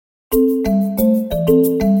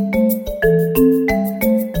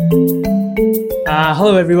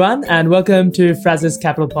Hello everyone and welcome to Fraser's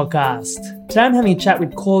Capital Podcast. Today I'm having a chat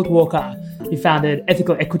with Claude Walker, who founded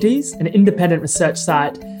Ethical Equities, an independent research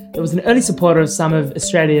site that was an early supporter of some of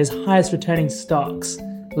Australia's highest returning stocks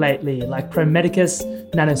lately, like Pro Medicus,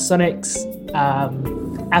 Nanosonics,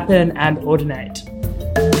 Appen and Audinate.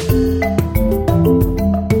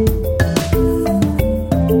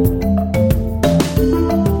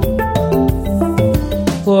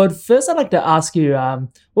 Claude, first I'd like to ask you, what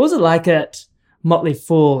was it like at Motley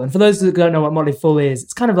Fool? And for those who don't know what Motley Fool is,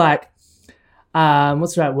 it's kind of like,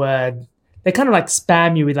 what's the right word? They kind of like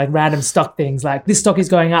spam you with like random stock things, like this stock is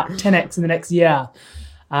going up 10x in the next year.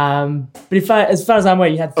 But as far as I'm aware,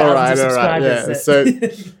 you had thousands of subscribers.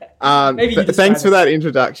 Yeah. So thanks for that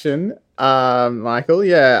introduction, Michael.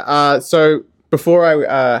 Yeah. So before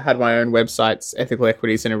I had my own websites, Ethical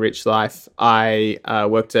Equities and A Rich Life, I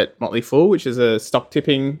worked at Motley Fool, which is a stock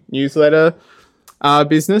tipping newsletter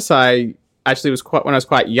business. I actually when I was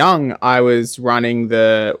quite young, I was running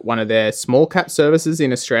one of their small cap services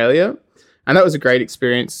in Australia, and that was a great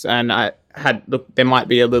experience. And there might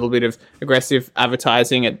be a little bit of aggressive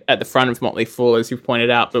advertising at the front of Motley Fool, as you've pointed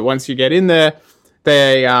out, but once you get in there,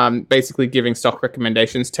 they basically giving stock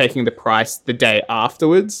recommendations, taking the price the day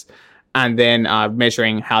afterwards, and then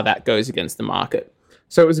measuring how that goes against the market.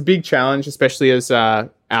 So it was a big challenge, especially as our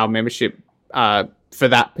membership for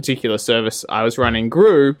that particular service I was running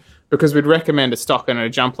grew, because we'd recommend a stock and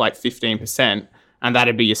it'd jump like 15%, and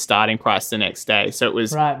that'd be your starting price the next day. So it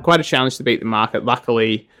was quite a challenge to beat the market.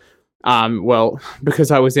 Luckily,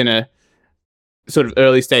 because I was in a sort of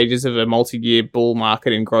early stages of a multi-year bull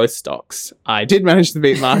market in growth stocks, I did manage to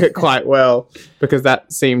beat the market quite well, because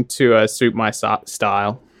that seemed to suit my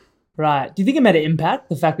style. Right. Do you think it made an impact,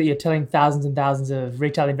 the fact that you're telling thousands and thousands of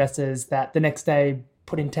retail investors that the next day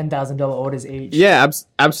put in $10,000 orders each? Yeah,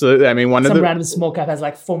 absolutely. I mean, some random small cap has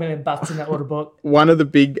like $4 million in that order book. One of the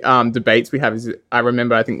big debates we have is,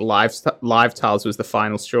 I think Live Tiles was the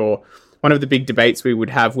final straw. One of the big debates we would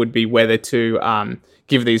have would be whether to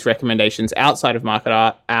give these recommendations outside of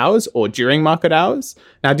market hours or during market hours.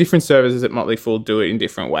 Now, different services at Motley Fool do it in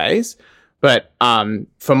different ways. But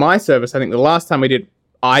for my service, I think the last time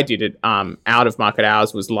I did it out of market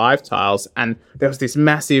hours was Live Tiles, and there was this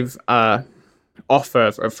massive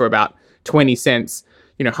offer for about 20 cents,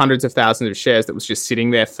 hundreds of thousands of shares that was just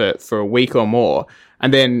sitting there for a week or more.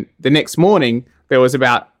 And then the next morning, there was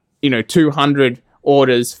about 200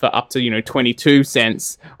 orders for up to 22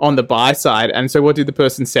 cents on the buy side. And so what did the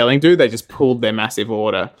person selling do? They just pulled their massive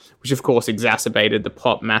order, which of course exacerbated the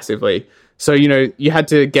pop massively. So you had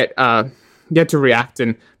to react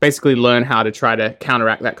and basically learn how to try to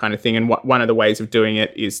counteract that kind of thing. And one of the ways of doing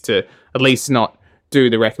it is to at least not do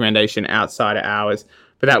the recommendation outside of hours.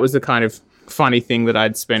 But that was the kind of funny thing that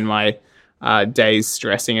I'd spend my days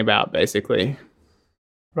stressing about, basically.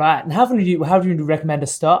 Right. And how do you recommend a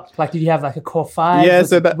stock? Like, did you have like a core five? Yeah,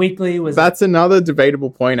 so weekly was that's another debatable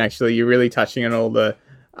point. Actually, you're really touching on all the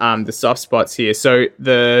soft spots here. So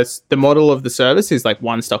the model of the service is like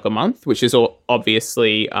one stock a month, which is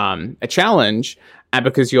obviously a challenge, and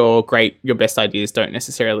because your best ideas don't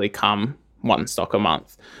necessarily come one stock a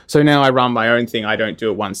month. So now I run my own thing. I don't do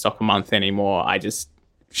it one stock a month anymore. I just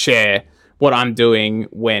share what I'm doing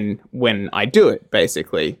when I do it,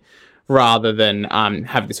 basically, rather than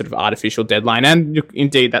have this sort of artificial deadline. And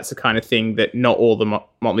indeed, that's the kind of thing that not all the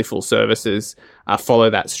Motley Fool services follow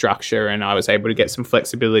that structure, and I was able to get some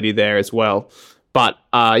flexibility there as well. But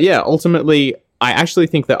ultimately, I actually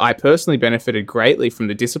think that I personally benefited greatly from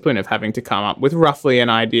the discipline of having to come up with roughly an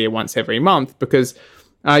idea once every month, because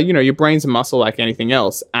your brain's a muscle like anything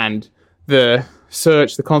else, and the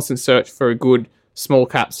constant search for a good small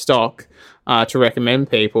cap stock to recommend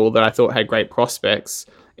people that I thought had great prospects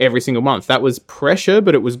every single month. That was pressure,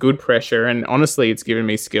 but it was good pressure, and honestly, it's given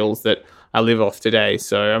me skills that I live off today.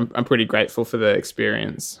 So I'm pretty grateful for the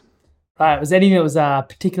experience. Right. Was there anything that was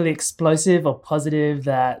particularly explosive or positive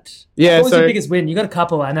that? Yeah. What was your biggest win? You got a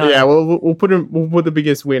couple, I know. Yeah. Well, we'll put the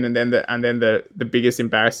biggest win and then the biggest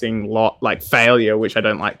embarrassing failure, which I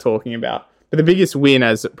don't like talking about. But the biggest win,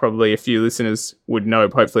 as probably a few listeners would know,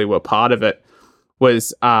 hopefully were part of it,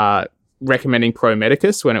 was recommending Pro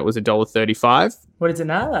Medicus when it was $1.35. What is it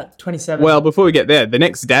now? Like 27. Well, before we get there, the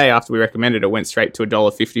next day after we recommended it, went straight to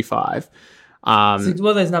 $1.55. So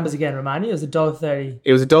what are those numbers again? Remind me, it was $1.30.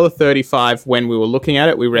 It was $1.35 when we were looking at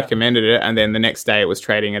it. We recommended it, and then the next day it was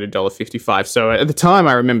trading at $1.55. So at the time,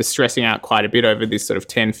 I remember stressing out quite a bit over this sort of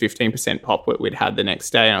 10-15% pop we'd had the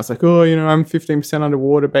next day. And I was like, I'm 15%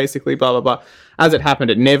 underwater, basically, blah, blah, blah. As it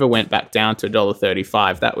happened, it never went back down to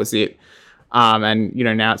 $1.35. That was it. And,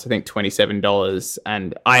 now it's, I think, $27.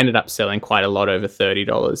 And I ended up selling quite a lot over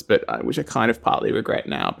 $30, but which I kind of partly regret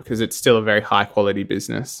now because it's still a very high quality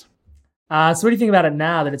business. So what do you think about it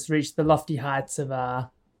now that it's reached the lofty heights of,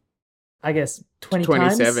 I guess,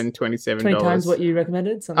 27 times what you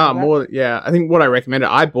recommended? More, yeah. I think what I recommended,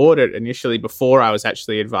 I bought it initially before I was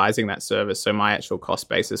actually advising that service. So my actual cost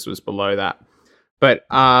basis was below that. But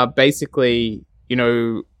basically,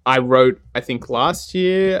 I wrote, I think last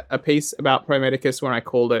year, a piece about Pro Medicus when I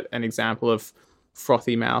called it an example of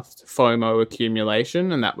frothy-mouthed FOMO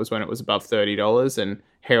accumulation, and that was when it was above $30 and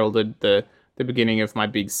heralded the beginning of my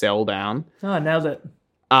big sell down. Oh, nailed it.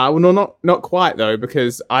 Well, no, not quite though,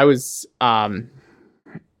 because I was, I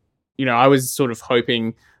was sort of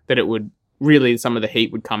hoping that it would really, some of the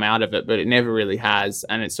heat would come out of it, but it never really has,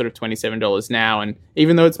 and it's sort of $27 now. And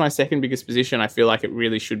even though it's my second biggest position, I feel like it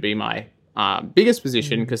really should be my biggest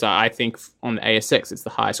position because I think on the ASX it's the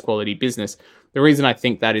highest quality business. The reason I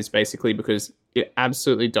think that is basically because it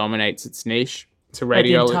absolutely dominates its niche. It's a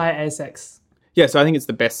radiology. The entire ASX. Yeah, so I think it's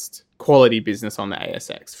the best quality business on the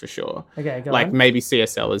ASX for sure. Okay, go on. Maybe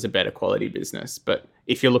CSL is a better quality business, but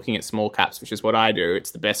if you're looking at small caps, which is what I do,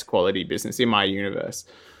 it's the best quality business in my universe.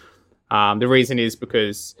 The reason is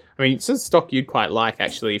because, it's a stock you'd quite like,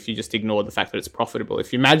 actually, if you just ignored the fact that it's profitable.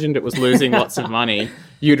 If you imagined it was losing lots of money,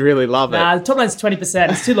 you'd really love it. The top line's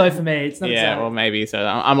 20%. It's too low for me. It's not. Yeah, well, maybe. So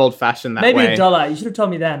I'm old-fashioned that way. Maybe $1. You should have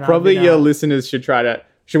told me then. Probably your listeners should try to...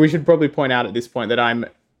 We should probably point out at this point that I'm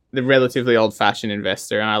the relatively old-fashioned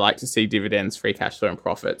investor, and I like to see dividends, free cash flow, and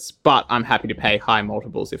profits. But I'm happy to pay high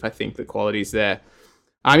multiples if I think the quality's there.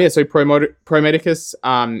 So Pro Medicus...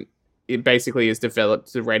 it basically has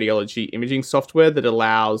developed the radiology imaging software that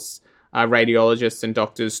allows radiologists and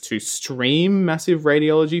doctors to stream massive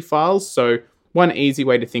radiology files. So one easy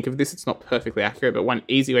way to think of this, it's not perfectly accurate, but one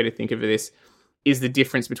easy way to think of this is the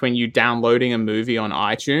difference between you downloading a movie on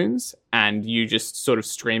iTunes and you just sort of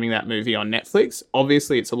streaming that movie on Netflix.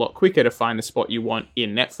 Obviously, it's a lot quicker to find the spot you want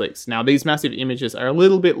in Netflix. Now, these massive images are a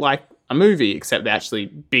little bit like a movie, except they're actually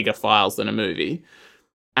bigger files than a movie.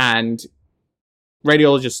 And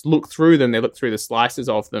radiologists look through them, they look through the slices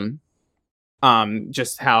of them,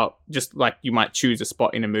 just like you might choose a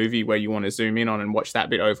spot in a movie where you want to zoom in on and watch that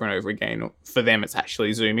bit over and over again. For them, it's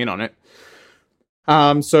actually zoom in on it.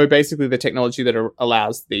 So basically the technology that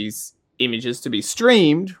allows these images to be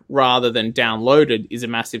streamed rather than downloaded is a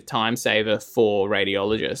massive time saver for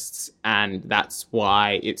radiologists, and that's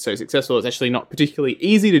why it's so successful. It's actually not particularly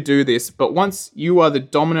easy to do this, but once you are the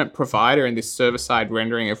dominant provider in this server-side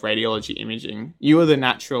rendering of radiology imaging, you are the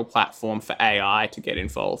natural platform for AI to get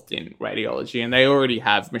involved in radiology, and they already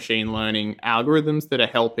have machine learning algorithms that are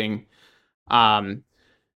helping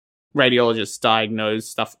radiologists diagnose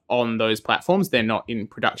stuff on those platforms. They're not in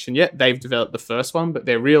production yet. They've developed the first one, but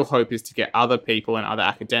their real hope is to get other people and other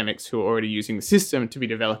academics who are already using the system to be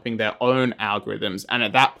developing their own algorithms. And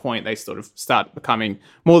at that point, they sort of start becoming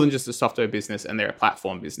more than just a software business, and they're a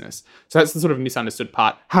platform business. So that's the sort of misunderstood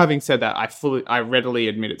part. Having said that, I readily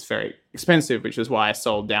admit it's very expensive, which is why I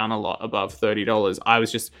sold down a lot above $30. I was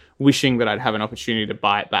just wishing that I'd have an opportunity to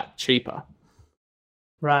buy it back cheaper.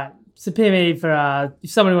 Right. So PME, for if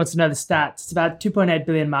somebody wants to know the stats, it's about 2.8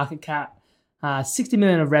 billion market cap, 60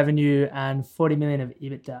 million of revenue, and 40 million of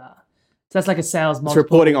EBITDA. So that's like a sales multiple.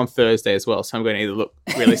 It's reporting on Thursday as well, so I'm going to either look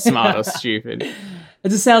really smart or stupid.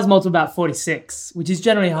 It's a sales multiple about 46, which is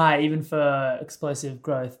generally high even for explosive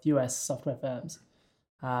growth US software firms.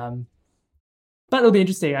 But it'll be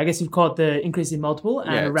interesting. I guess you've caught the increase in multiple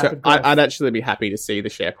and a rapid growth. I'd actually be happy to see the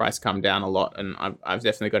share price come down a lot, and I've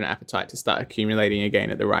definitely got an appetite to start accumulating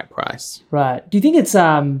again at the right price. Right. Do you think it's...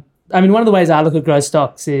 one of the ways I look at growth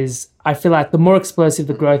stocks is I feel like the more explosive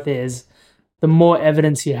the growth is, the more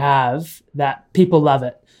evidence you have that people love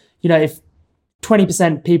it. If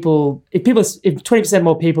 20%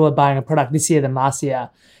 more people are buying a product this year than last year,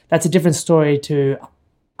 that's a different story to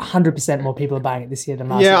 100% more people are buying it this year than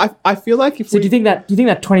last year. Yeah, I feel like do you think that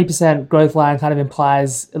 20% growth line kind of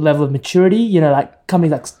implies a level of maturity? Like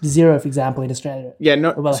companies like Xero, for example, in Australia. Yeah,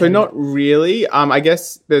 not really. I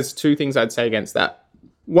guess there's two things I'd say against that.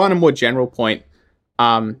 One, a more general point.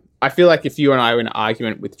 I feel like if you and I were in an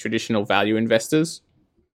argument with traditional value investors,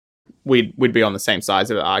 we'd be on the same sides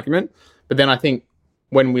of the argument. But then I think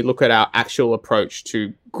when we look at our actual approach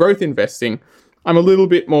to growth investing, I'm a little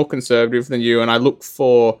bit more conservative than you, and I'm looking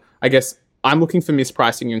for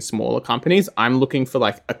mispricing in smaller companies. I'm looking for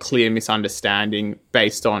like a clear misunderstanding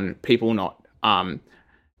based on people not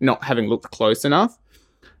having looked close enough.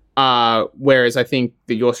 Whereas I think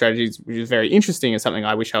that your strategy, which is very interesting, is something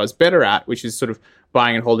I wish I was better at, which is sort of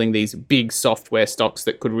buying and holding these big software stocks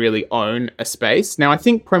that could really own a space. Now, I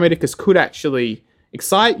think Pro Medicus could actually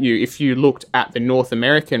excite you if you looked at the North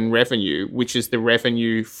American revenue, which is the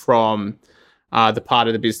revenue from the part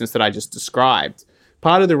of the business that I just described.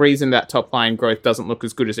 Part of the reason that top line growth doesn't look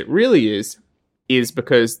as good as it really is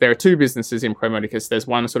because there are two businesses in Pro Medicus. There's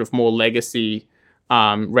one sort of more legacy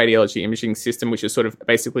radiology imaging system, which is sort of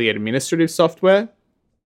basically an administrative software,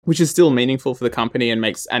 which is still meaningful for the company and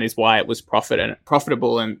is why it was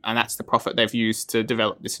profitable, and that's the profit they've used to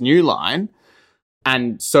develop this new line.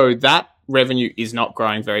 And so that revenue is not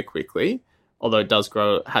growing very quickly, although it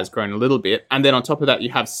has grown a little bit. And then on top of that, you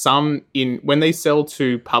have some when they sell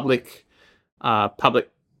to public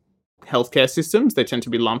healthcare systems, they tend to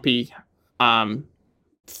be lumpy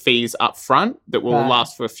fees up front that will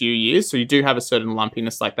last for a few years. So you do have a certain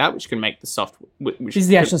lumpiness like that, which can make the software. This is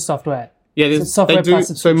the actual software. Yeah, they do.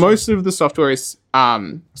 So most of the software is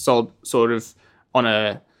sold sort of on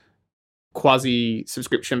a quasi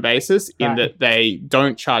subscription basis, in that they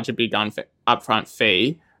don't charge a big upfront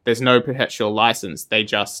fee. There's no perpetual license. They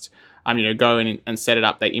just go in and set it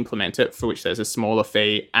up. They implement it, for which there's a smaller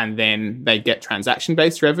fee, and then they get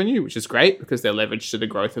transaction-based revenue, which is great because they're leveraged to the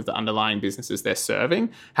growth of the underlying businesses they're serving.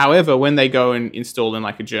 However, when they go and install in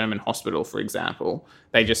like a German hospital, for example,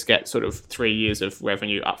 they just get sort of 3 years of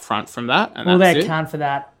revenue upfront from that. And will they account for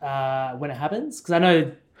that when it happens? Because I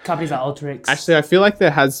know companies like Alteryx. Actually, I feel like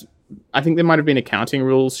I think there might have been accounting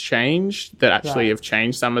rules changed that actually have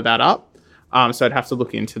changed some of that up. So I'd have to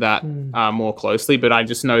look into that more closely, but I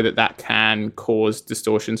just know that can cause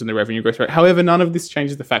distortions in the revenue growth rate. However, none of this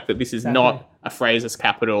changes the fact that this is not a Frasers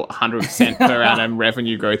Capital 100% per annum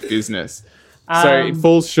revenue growth business. So it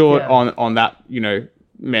falls short on that,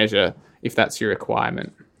 measure, if that's your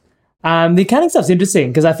requirement. The accounting stuff's interesting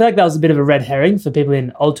because I feel like that was a bit of a red herring for people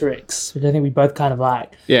in Alteryx, which I think we both kind of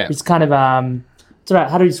like. Yeah. It's kind of, it's all right,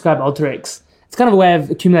 how do you describe Alteryx? It's kind of a way of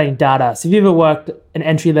accumulating data. So if you've ever worked an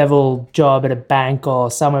entry-level job at a bank or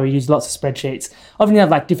somewhere where you use lots of spreadsheets, often you have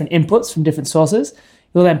like different inputs from different sources.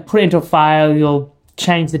 You'll then put it into a file, you'll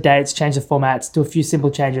change the dates, change the formats, do a few simple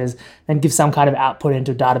changes, then give some kind of output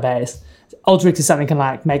into a database. Alteryx is something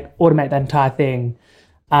that can automate that entire thing.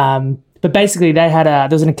 But basically there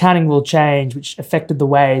was an accounting rule change which affected the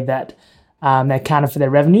way that they accounted for their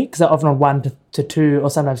revenue, because they're often on 1 to 2 or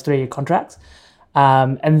sometimes 3 year contracts.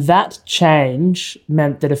 And that change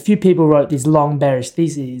meant that a few people wrote these long bearish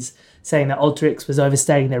theses saying that Alteryx was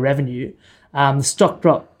overstating their revenue. The stock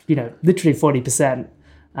dropped, literally 40%,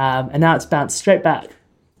 and now it's bounced straight back.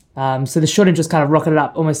 So the short interest kind of rocketed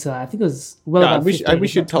up almost to, I think it was above 15. I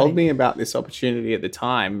wish you'd told me about this opportunity at the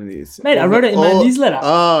time. Mate, I wrote it in my newsletter.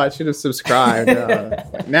 Oh, I should have subscribed.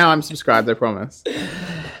 Now I'm subscribed, I promise.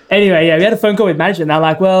 Anyway, we had a phone call with management. They're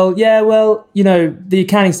like, the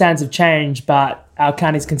accounting standards have changed, but our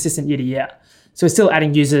accounting is consistent year to year. So we're still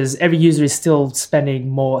adding users. Every user is still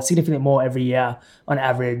spending significantly more every year on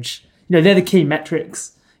average. They're the key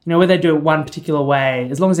metrics. Whether they do it one particular way,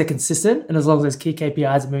 as long as they're consistent and as long as those key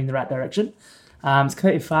KPIs are moving in the right direction, it's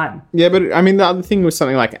completely fine. Yeah, but the other thing was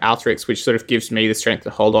something like Alteryx, which sort of gives me the strength to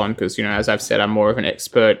hold on because, as I've said, I'm more of an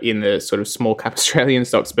expert in the sort of small cap Australian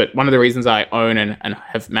stocks. But one of the reasons I own and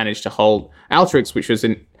have managed to hold Alteryx, which was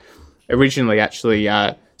originally actually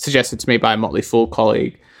suggested to me by a Motley Fool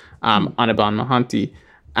colleague, Anirban Mohanty.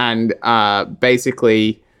 And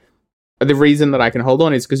basically, the reason that I can hold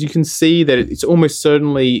on is because you can see that it's almost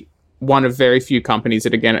certainly one of very few companies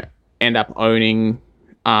that are going to end up owning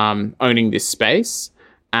this space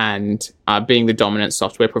and being the dominant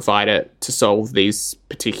software provider to solve these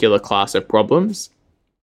particular class of problems.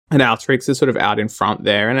 And Alteryx is sort of out in front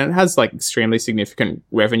there, and it has extremely significant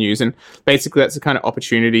revenues. And basically that's the kind of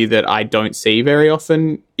opportunity that I don't see very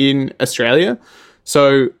often in Australia.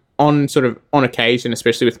 So on occasion,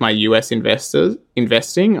 especially with my US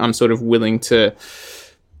investing, I'm sort of willing to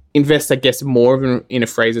invest, I guess, more in a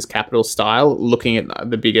Frasers Capital style, looking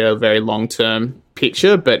at the bigger, very long-term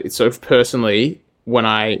picture. But it's sort of personally, when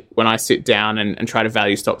I sit down and try to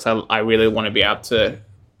value stocks, I really want to be able to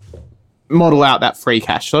model out that free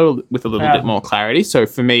cash flow with a little bit more clarity. So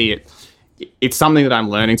for me, it's something that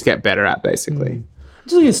I'm learning to get better at, basically.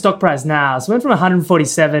 Just looking at stock price now. So it went from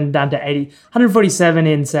 147 down to 80. 147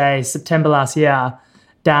 in, say, September last year,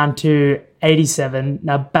 down to 87,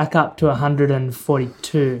 now back up to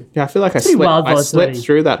 142. Yeah, I feel like I slept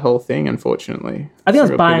through that whole thing, unfortunately. I think I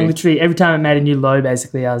was buying literally every time it made a new low,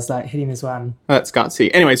 basically. I was hitting this one. That's gutsy.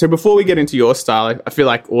 Anyway, so before we get into your style, I feel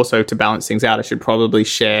like also to balance things out, I should probably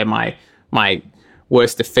share my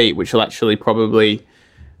worst defeat, which will actually probably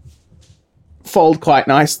fold quite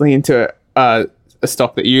nicely into a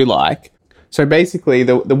stock that you like. So basically,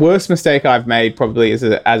 the worst mistake I've made probably as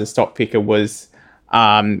a stock picker was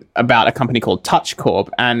about a company called Touch Corp.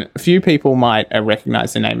 And a few people might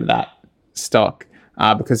recognize the name of that stock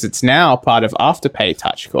because it's now part of Afterpay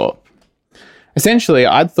Touch Corp. Essentially,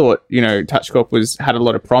 I'd thought, Touch Corp had a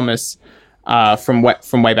lot of promise from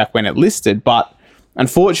way back when it listed, but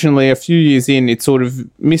unfortunately, a few years in, it sort of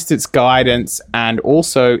missed its guidance, and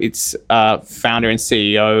also its founder and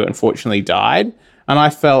CEO unfortunately died. And I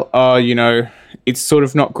felt, it's sort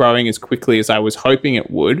of not growing as quickly as I was hoping it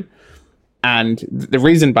would. And the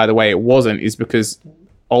reason, by the way, it wasn't is because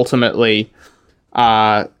ultimately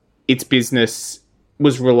its business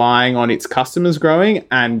was relying on its customers growing.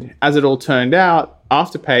 And as it all turned out,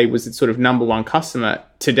 Afterpay was its sort of number one customer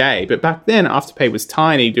today. But back then, Afterpay was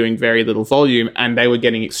tiny, doing very little volume, and they were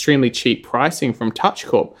getting extremely cheap pricing from Touch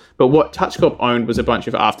Corp. But what Touch Corp owned was a bunch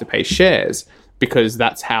of Afterpay shares, because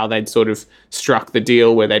that's how they'd sort of struck the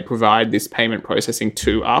deal where they'd provide this payment processing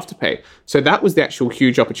to Afterpay. So that was the actual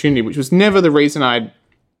huge opportunity, which was never the reason I'd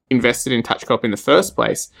invested in Touch Corp in the first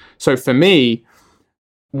place. So for me,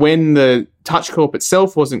 when the Touch Corp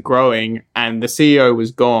itself wasn't growing and the CEO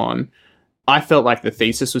was gone, I felt like the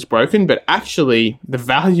thesis was broken, but actually the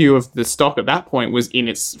value of the stock at that point was in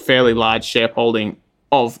its fairly large shareholding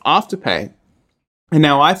of Afterpay. And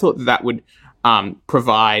now I thought that would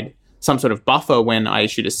provide some sort of buffer when I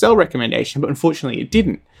issued a sell recommendation, but unfortunately it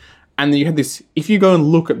didn't. And then you had this, if you go and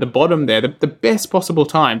look at the bottom there, the best possible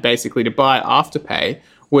time basically to buy Afterpay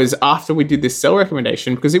was after we did this sell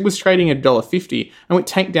recommendation, because it was trading at $1.50 and it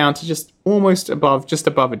tanked down to just above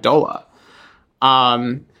 $1.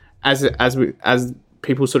 As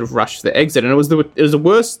people sort of rushed the exit. And it was the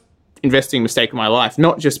worst investing mistake of my life,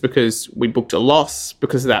 not just because we booked a loss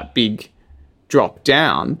because of that big drop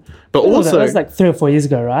down, but also... That was like 3 or 4 years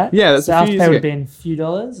ago, right? Yeah, that's so a few years Afterpay ago. would have been a few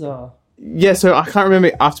dollars, or... Yeah, so I can't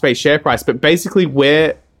remember Afterpay share price, but basically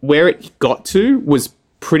where it got to was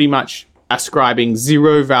pretty much ascribing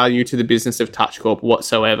zero value to the business of Touch Corp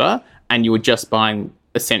whatsoever, and you were just buying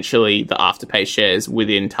essentially the Afterpay shares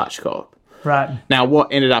within Touch Corp. Right. Now, what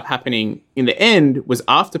ended up happening in the end was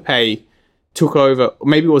Afterpay took over,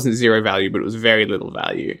 maybe it wasn't zero value, but it was very little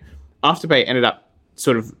value. Afterpay ended up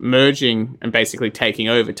sort of merging and basically taking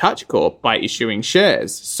over Touch Corp by issuing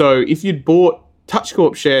shares. So if you'd bought Touch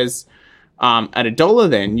Corp shares at $1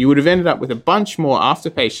 then, you would have ended up with a bunch more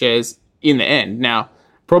Afterpay shares in the end. Now,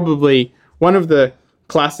 probably one of the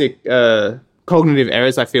classic cognitive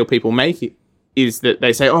errors I feel people make is that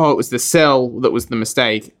they say, oh, it was the sell that was the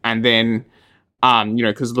mistake. And then,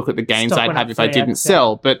 because look at the gains I'd have if I didn't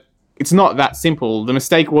sell. But it's not that simple. The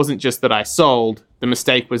mistake wasn't just that I sold. The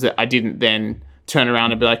mistake was that I didn't then turn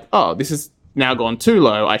around and be like, oh, this has now gone too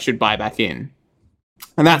low, I should buy back in.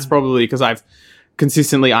 And that's probably because I've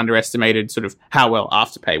consistently underestimated sort of how well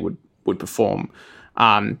Afterpay would perform,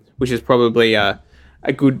 which is probably a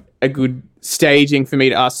good staging for me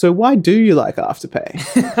to ask, so why do you like Afterpay?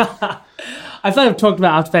 I feel like I've talked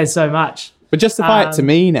about Afterpay so much. But justify it to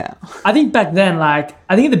me now. I think back then, I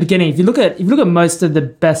think at the beginning, if you look at most of the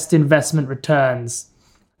best investment returns,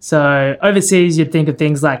 so overseas, you'd think of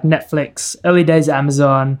things like Netflix, early days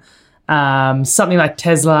Amazon, something like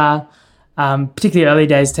Tesla, particularly early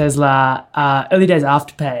days Tesla, early days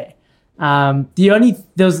Afterpay.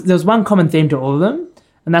 There was one common theme to all of them,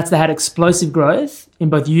 and that's they had explosive growth in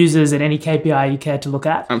both users and any KPI you care to look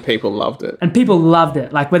at. And people loved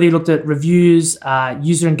it. Like whether you looked at reviews,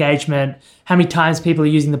 user engagement, how many times people are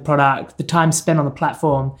using the product, the time spent on the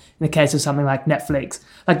platform, in the case of something like Netflix.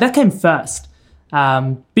 Like that came first.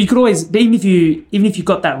 But you could always, even if you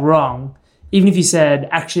got that wrong, even if you said,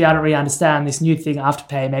 actually, I don't really understand this new thing,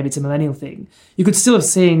 Afterpay, maybe it's a millennial thing, you could still have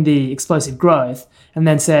seen the explosive growth and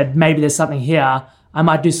then said, maybe there's something here. I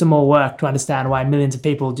might do some more work to understand why millions of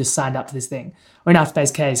people just signed up to this thing. Or in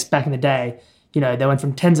Afterpay's case, back in the day, they went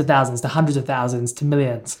from tens of thousands to hundreds of thousands to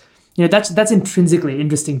millions. That's intrinsically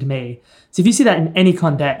interesting to me. So if you see that in any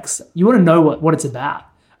context, you want to know what it's about.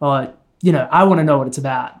 Or, I want to know what it's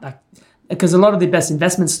about. Because a lot of the best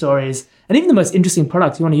investment stories and even the most interesting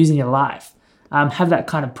products you want to use in your life have that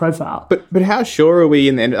kind of profile. But how sure are we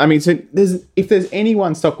in the end? I mean, so if there's any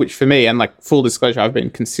one stock, which for me, and like full disclosure, I've been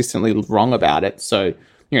consistently wrong about it. So,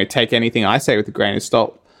 take anything I say with a grain of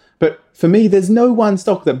salt. But for me, there's no one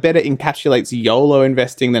stock that better encapsulates YOLO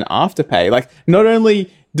investing than Afterpay. Like, not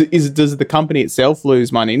only does the company itself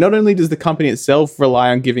lose money, not only does the company itself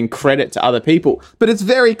rely on giving credit to other people, but its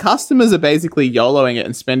very customers are basically YOLOing it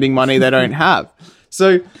and spending money they don't have.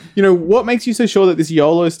 So, what makes you so sure that this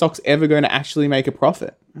YOLO stock's ever going to actually make a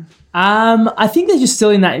profit? I think they're just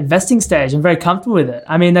still in that investing stage and very comfortable with it.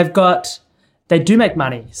 I mean, they do make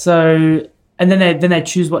money. So and then they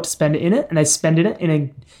choose what to spend in it, and they spend in it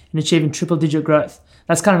in achieving triple-digit growth.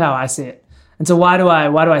 That's kind of how I see it. And so why do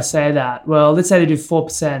I say that? Well, let's say they do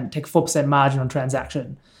 4%, take a 4% margin on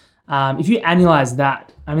transaction. If you annualize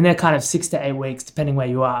that, I mean, they're kind of 6 to 8 weeks, depending where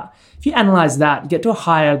you are. If you analyze that, you get to a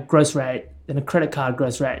higher gross rate than a credit card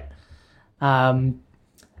gross rate.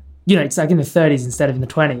 It's like in the 30s instead of in the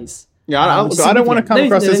 20s. Yeah, I don't want to come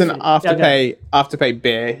across as an afterpay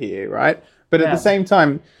bear here, right? But at the same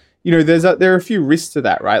time, there are a few risks to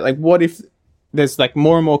that, right? Like, what if there's like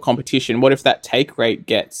more and more competition? What if that take rate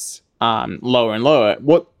gets lower and lower?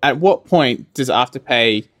 At what point does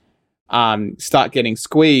Afterpay start getting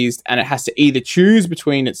squeezed, and it has to either choose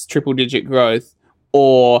between its triple-digit growth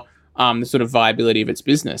or the sort of viability of its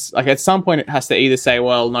business? Like, at some point, it has to either say,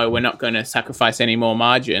 well, no, we're not going to sacrifice any more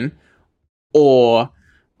margin, or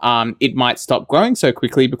it might stop growing so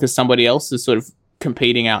quickly because somebody else is sort of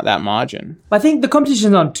competing out that margin. I think the competition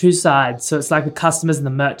is on two sides. So it's like the customers and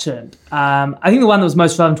the merchant. I think the one that was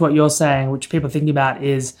most relevant to what you're saying, which people are thinking about,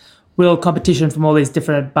 is will competition from all these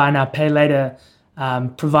different buy now, pay later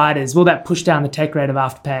providers, will that push down the take rate of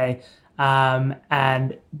Afterpay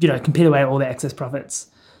and compete away all the excess profits?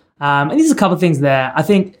 And there's a couple of things there. I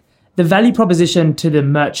think the value proposition to the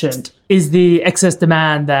merchant is the excess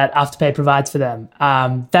demand that Afterpay provides for them.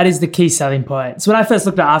 That is the key selling point. So when I first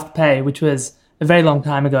looked at Afterpay, which was a very long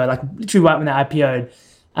time ago, like literally right when they IPO'd,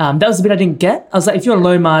 that was the bit I didn't get. I was like, if you're a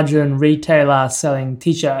low margin retailer selling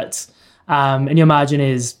t-shirts and your margin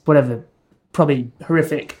is whatever, probably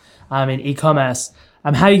horrific in e-commerce,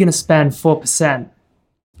 how are you going to spend 4%?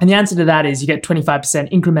 And the answer to that is you get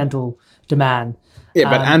 25% incremental demand. Yeah,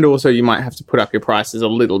 but and also you might have to put up your prices a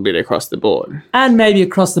little bit across the board. And maybe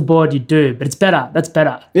across the board you do, but it's better. That's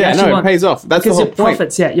better. Yeah, it pays off. That's the whole point.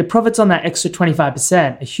 Profits, your profits on that extra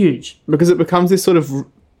 25% are huge. Because it becomes this sort of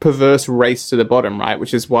perverse race to the bottom, right?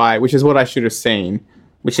 Which is what I should have seen,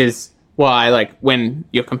 which is why, like, when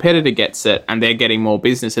your competitor gets it and they're getting more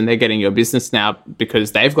business and they're getting your business now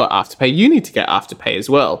because they've got Afterpay, you need to get Afterpay as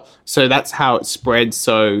well. So that's how it spread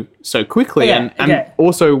so quickly. And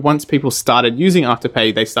also, once people started using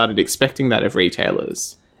Afterpay, they started expecting that of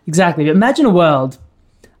retailers. Exactly. But imagine a world.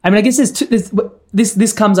 I mean, I guess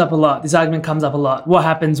this comes up a lot. This argument comes up a lot. What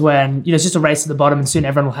happens when it's just a race to the bottom and soon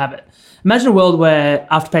everyone will have it? Imagine a world where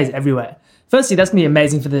Afterpay is everywhere. Firstly, that's going to be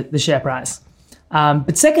amazing for the share price.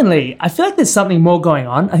 But secondly, I feel like there's something more going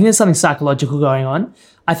on. I think there's something psychological going on.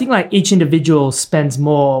 I think like each individual spends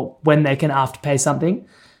more when they can Afterpay something.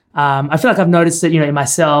 I feel like I've noticed that, in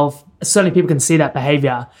myself, certainly people can see that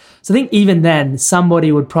behavior. So I think even then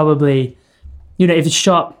somebody would probably, if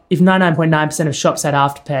 99.9% of shops had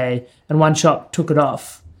Afterpay and one shop took it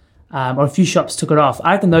off, or a few shops took it off,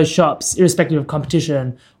 I reckon those shops, irrespective of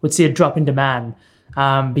competition, would see a drop in demand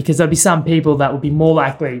because there'd be some people that would be more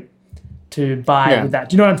likely to buy with that.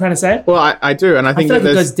 Do you know what I'm trying to say? Well, I do, and I think that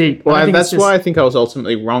it goes deep. Well, that's why I think I was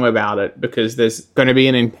ultimately wrong about it, because there's going to be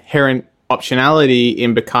an inherent optionality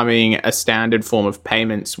in becoming a standard form of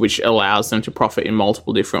payments, which allows them to profit in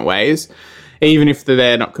multiple different ways, even if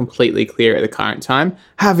they're not completely clear at the current time.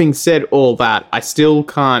 Having said all that, I still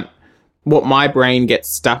can't. What my brain gets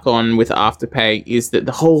stuck on with Afterpay is that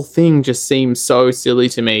the whole thing just seems so silly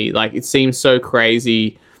to me. Like, it seems so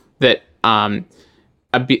crazy that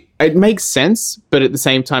it makes sense, but at the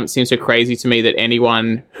same time, it seems so crazy to me that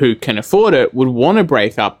anyone who can afford it would want to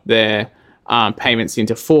break up their payments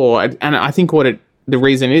into four. And I think the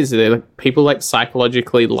reason is that people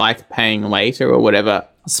psychologically like paying later or whatever.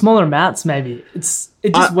 Smaller amounts, maybe. It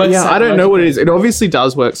just works. Yeah, I don't know what it is. It obviously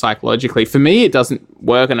does work psychologically. For me, it doesn't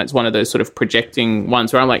work, and it's one of those sort of projecting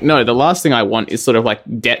ones where I'm like, no, the last thing I want is sort of like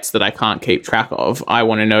debts that I can't keep track of. I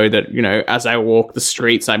want to know that, as I walk the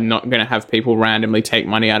streets, I'm not going to have people randomly take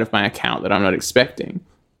money out of my account that I'm not expecting.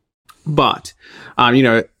 But,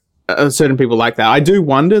 certain people like that. I do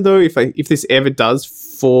wonder, though, if this ever does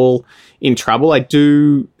fall in trouble, I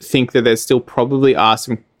do think that there still probably are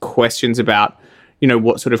some questions about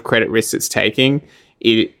what sort of credit risks it's taking.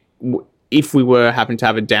 If we happen to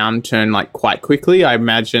have a downturn quite quickly, I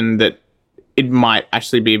imagine that it might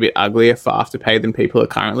actually be a bit uglier for Afterpay than people are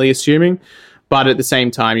currently assuming. But at the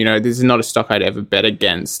same time, this is not a stock I'd ever bet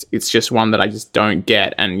against. It's just one that I just don't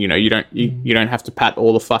get. And, you don't have to pat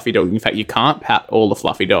all the fluffy dogs. In fact, you can't pat all the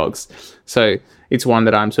fluffy dogs. So it's one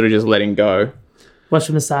that I'm sort of just letting go. Watch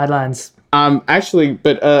from the sidelines. Actually,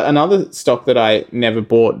 but another stock that I never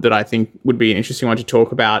bought that I think would be an interesting one to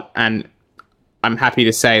talk about, and I'm happy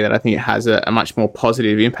to say that I think it has a much more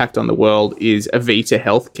positive impact on the world, is Avita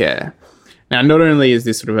Healthcare. Now, not only is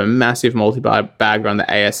this sort of a massive multi-bagger on the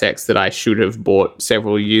ASX that I should have bought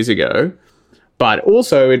several years ago, but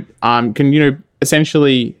also it can,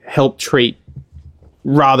 essentially help treat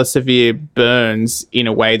rather severe burns in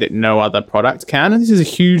a way that no other product can. And this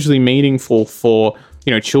is hugely meaningful for,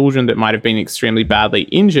 children that might have been extremely badly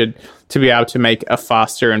injured to be able to make a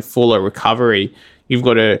faster and fuller recovery. You've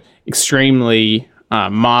got an extremely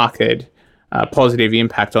marked positive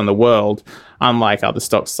impact on the world, unlike other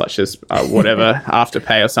stocks such as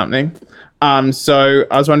Afterpay or something. So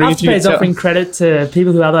I was wondering if you is offering credit to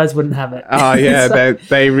people who otherwise wouldn't have it. Oh yeah, so,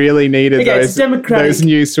 they really needed those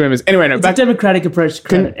new swimmers. Anyway, it's a democratic approach to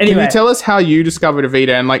credit. Can you tell us how you discovered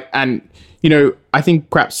Avita and I think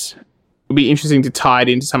perhaps it would be interesting to tie it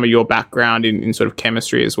into some of your background in sort of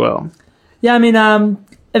chemistry as well. Yeah, I mean,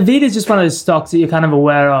 Avita is just one of those stocks that you're kind of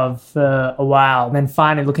aware of for a while, and then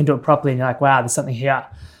finally look into it properly, and you're like, wow, there's something here.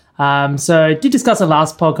 So I did discuss the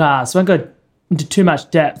last podcast, so I won't go into too much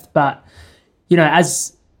depth, but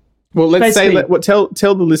let's say tell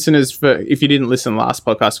the listeners, for if you didn't listen last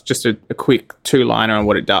podcast, just a quick 2-liner on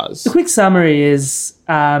what it does. The quick summary is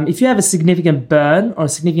if you have a significant burn or a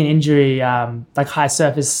significant injury, like high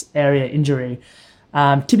surface area injury,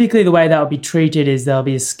 typically the way that will be treated is there'll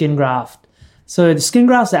be a skin graft. So the skin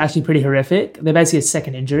grafts are actually pretty horrific. They're basically a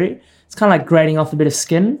second injury. It's kind of like grating off a bit of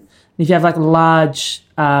skin. And if you have like a large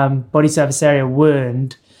body surface area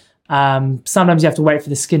wound, sometimes you have to wait for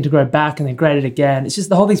the skin to grow back and then grade it again. It's just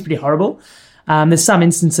the whole thing's pretty horrible. There's some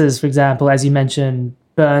instances, for example, as you mentioned,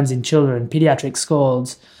 burns in children, pediatric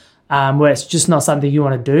scalds, where it's just not something you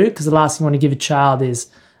want to do because the last thing you want to give a child is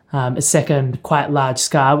a second quite large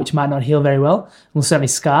scar, which might not heal very well and will certainly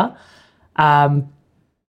scar.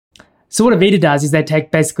 So what Avita does is they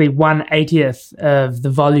take basically 1/80th of the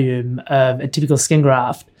volume of a typical skin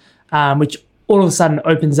graft, which all of a sudden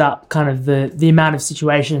opens up kind of the amount of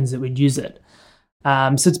situations that we'd use it.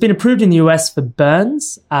 So it's been approved in the US for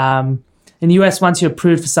burns. In the US, once you're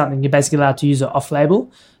approved for something, you're basically allowed to use it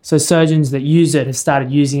off-label. So surgeons that use it have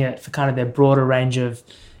started using it for kind of their broader range of,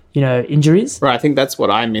 injuries. Right, I think that's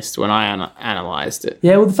what I missed when I analysed it.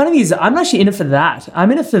 Yeah, well, the funny thing is I'm actually in it for that.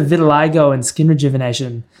 I'm in it for vitiligo and skin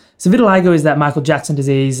rejuvenation. So vitiligo is that Michael Jackson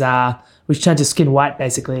disease, which turns your skin white,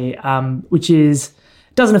 basically, which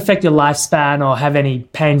doesn't affect your lifespan or have any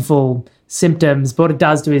painful symptoms, but what it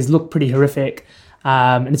does do is look pretty horrific,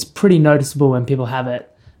 and it's pretty noticeable when people have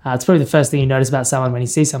it. It's probably the first thing you notice about someone when you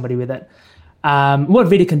see somebody with it. What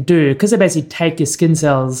Avita can do, because they basically take your skin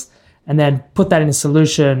cells and then put that in a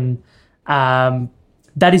solution,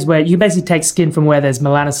 that is where you basically take skin from where there's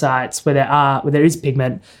melanocytes, where there is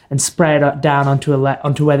pigment, and spray it down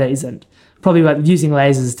onto where there isn't. Probably like using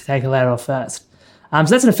lasers to take a layer off first. So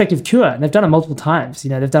that's an effective cure, and they've done it multiple times.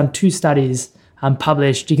 They've done 2 studies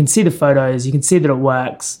published. You can see the photos. You can see that it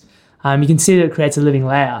works. You can see that it creates a living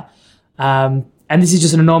layer. And this is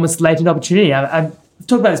just an enormous latent opportunity. I've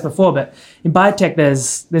talked about this before, but in biotech,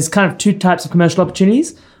 there's kind of 2 types of commercial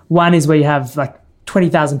opportunities. One is where you have like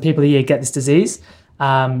 20,000 people a year get this disease.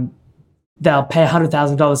 They'll pay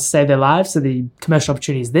 $100,000 to save their lives. So the commercial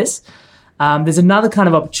opportunity is this. There's another kind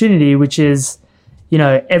of opportunity, which is,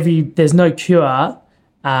 there's no cure,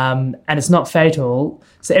 and it's not fatal.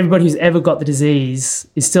 So everybody who's ever got the disease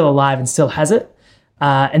is still alive and still has it.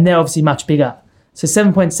 And they're obviously much bigger. So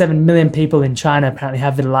 7.7 million people in China apparently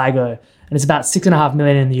have vitiligo, and it's about 6.5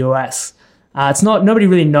 million in the US. Nobody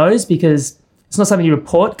really knows because it's not something you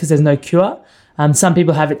report because there's no cure. Some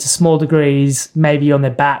people have it to small degrees, maybe on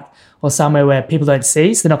their back or somewhere where people don't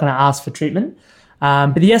see, so they're not going to ask for treatment.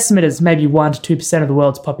 But the estimate is maybe 1% to 2% of the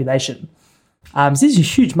world's population. So this is a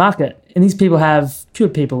huge market, and these people have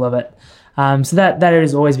cured people of it. So that area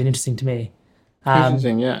has always been interesting to me.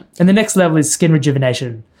 Interesting, yeah. And the next level is skin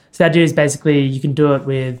rejuvenation. So the idea is basically you can do it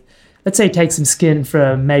with, let's say, take some skin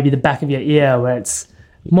from maybe the back of your ear where it's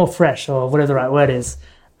more fresh or whatever the right word is,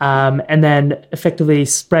 and then effectively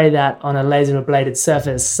spray that on a laser-ablated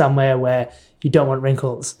surface somewhere where you don't want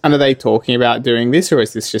wrinkles. And are they talking about doing this, or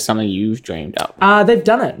is this just something you've dreamed up? They've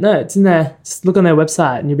done it. No, it's in there. Just look on their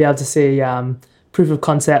website and you'll be able to see proof of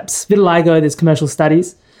concepts. Vitiligo, there's commercial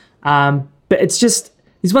studies. But it's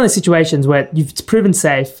one of those situations where it's proven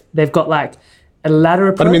safe. They've got like a ladder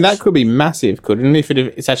approach. But I mean, that could be massive, couldn't it? If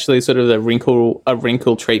it's actually sort of a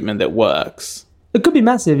wrinkle treatment that works. It could be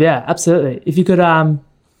massive, yeah, absolutely. If you could...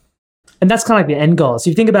 And that's kind of like the end goal. So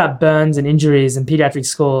if you think about burns and injuries and pediatric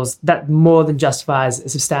scores, that more than justifies a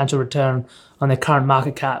substantial return on their current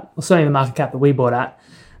market cap, or certainly the market cap that we bought at.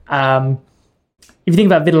 If you think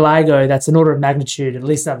about vitiligo, that's an order of magnitude, at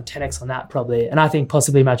least another 10x on that probably, and I think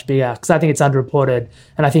possibly much bigger because I think it's underreported,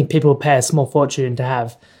 and I think people will pay a small fortune to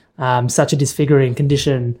have such a disfiguring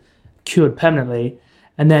condition cured permanently.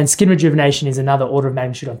 And then skin rejuvenation is another order of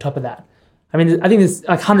magnitude on top of that. I mean, I think there's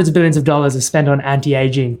like hundreds of billions of dollars are spent on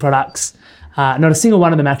anti-aging products. Not a single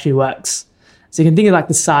one of them actually works. So you can think of like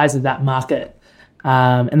the size of that market,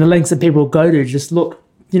 and the lengths that people will go to just look,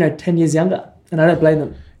 10 years younger. And I don't blame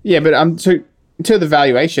them. Yeah, but to the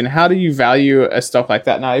valuation, how do you value a stock like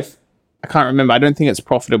that? Now, if I can't remember, I don't think it's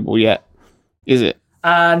profitable yet, is it?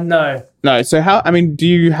 No. No. So do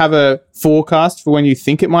you have a forecast for when you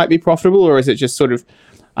think it might be profitable, or is it just sort of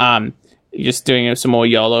you're just doing some more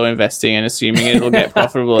YOLO investing and assuming it'll get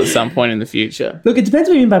profitable at some point in the future? Look, it depends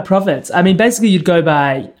what you mean by profits. I mean, basically you'd go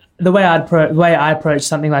by the way I approach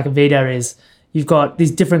something like Avito is you've got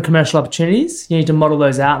these different commercial opportunities. You need to model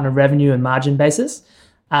those out on a revenue and margin basis.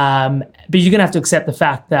 But you're going to have to accept the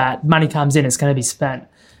fact that money comes in, it's going to be spent.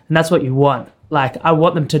 And that's what you want. Like, I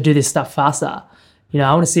want them to do this stuff faster. I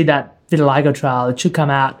want to see that vitiligo trial. It should come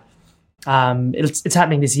out. It's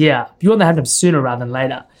happening this year. You want to have them sooner rather than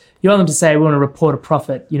later. You want them to say, we want to report a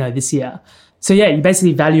profit, this year. So yeah, you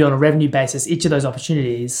basically value on a revenue basis each of those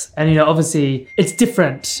opportunities. And, obviously it's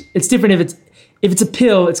different. It's different if it's a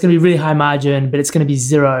pill, it's going to be really high margin, but it's going to be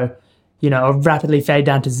zero, or rapidly fade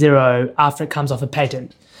down to zero after it comes off a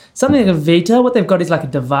patent. Something like Avito, what they've got is like a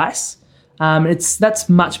device. That's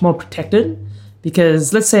much more protected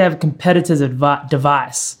because let's say I have a competitor's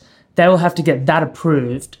device, they will have to get that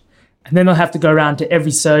approved, and then they'll have to go around to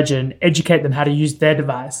every surgeon, educate them how to use their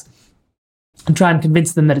device, and try and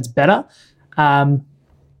convince them that it's better,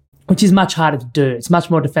 which is much harder to do. It's much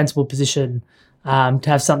more defensible position to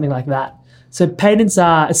have something like that. So patents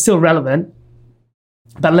are still relevant,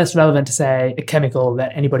 but less relevant to, say, a chemical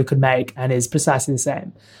that anybody could make and is precisely the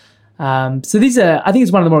same. So I think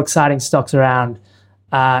it's one of the more exciting stocks around.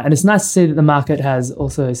 And it's nice to see that the market has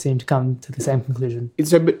also seemed to come to the same conclusion.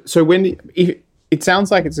 So it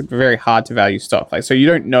sounds like it's a very hard to value stock. Like, so you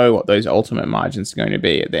don't know what those ultimate margins are going to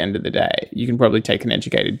be at the end of the day. You can probably take an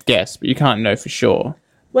educated guess, but you can't know for sure.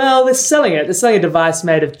 Well, they're selling it. They're selling a device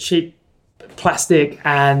made of cheap plastic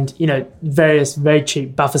and, various very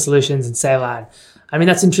cheap buffer solutions and saline. I mean,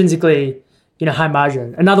 that's intrinsically, high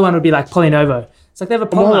margin. Another one would be like PolyNovo. It's like they have a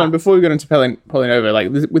polymer. Hold on, before we get into PolyNovo,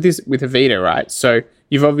 like with Avito, right? So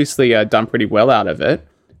you've obviously done pretty well out of it,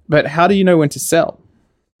 but how do you know when to sell?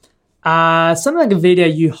 Something like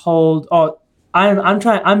Avito, you hold. I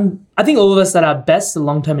think all of us that are best are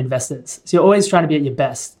long-term investors. So you're always trying to be at your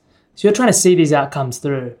best. So you're trying to see these outcomes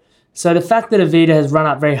through. So the fact that Avito has run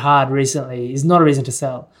up very hard recently is not a reason to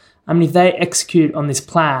sell. I mean, if they execute on this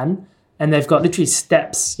plan and they've got literally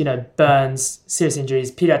steps, burns, serious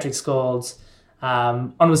injuries, pediatric scalds,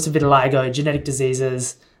 onwards to vitiligo, genetic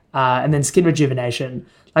diseases, and then skin rejuvenation.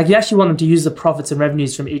 Like, you actually want them to use the profits and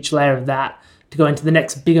revenues from each layer of that to go into the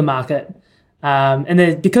next bigger market. And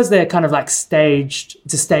then because they're kind of like staged,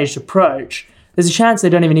 it's a staged approach, there's a chance they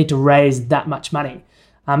don't even need to raise that much money,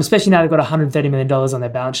 especially now they've got $130 million on their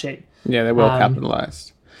balance sheet. Yeah, they're well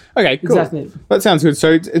capitalized. Okay, cool. Exactly. That sounds good.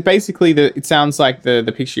 So it's basically, it sounds like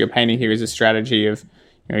the picture you're painting here is a strategy of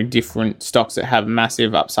different stocks that have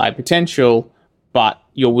massive upside potential, but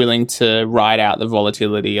you're willing to ride out the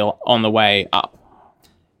volatility on the way up.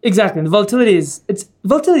 Exactly. And the volatility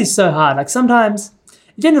is so hard. Like, sometimes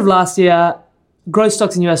at the end of last year, growth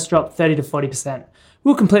stocks in US dropped 30 to 40%.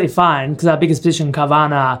 We were completely fine because our biggest position,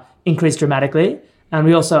 Carvana, increased dramatically. And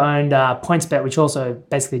we also owned PointsBet, which also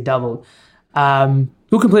basically doubled.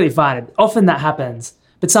 We were completely fine. Often that happens.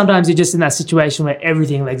 But sometimes you're just in that situation where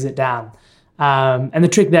everything legs it down. And the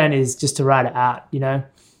trick then is just to ride it out,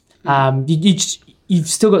 You've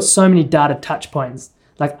still got so many data touch points.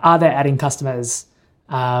 Like, are they adding customers?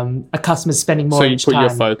 Are customers spending more each time? So you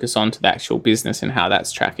put your focus onto the actual business and how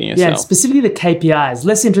that's tracking yourself. Yeah, specifically the KPIs.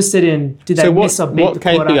 Less interested in did they miss or beat the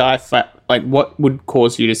quarter. What KPI, what would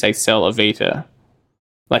cause you to say sell Avito?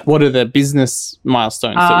 Like, what are the business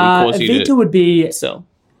milestones that would cause you to would be sell?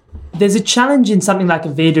 There's a challenge in something like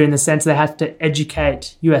Avito in the sense they have to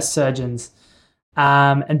educate US surgeons.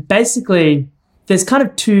 And basically, there's kind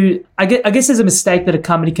of two. I guess there's a mistake that a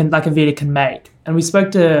company like Avito can make. And we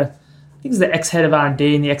spoke to, I think it's the ex-head of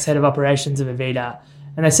R&D and the ex-head of operations of Avito.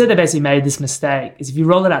 And they said they basically made this mistake, is if you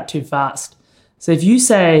roll it out too fast. So if you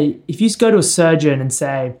go to a surgeon and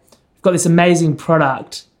say, we've got this amazing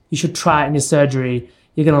product, you should try it in your surgery,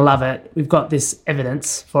 you're going to love it, we've got this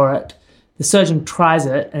evidence for it. The surgeon tries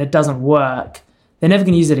it and it doesn't work, they're never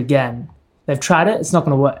going to use it again. They've tried it, it's not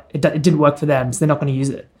going to work. It didn't work for them, so they're not going to use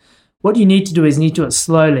it. What you need to do is you need to do it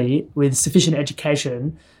slowly with sufficient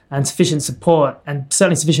education and sufficient support and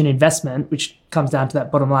certainly sufficient investment, which comes down to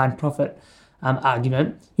that bottom line profit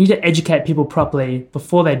argument. You need to educate people properly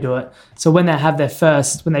before they do it. So when they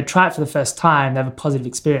try it for the first time, they have a positive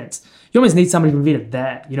experience. You almost need somebody from Avito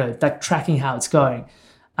there, like tracking how it's going.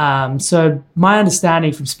 So my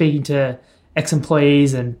understanding from speaking to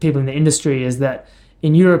ex-employees and people in the industry is that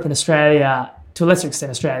in Europe and Australia, to a lesser extent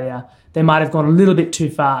Australia, they might have gone a little bit too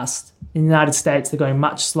fast. In the United States, they're going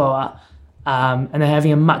much slower, and they're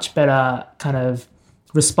having a much better kind of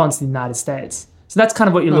response in the United States. So that's kind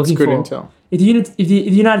of what you're looking for. That's good intel. If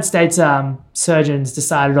the United States surgeons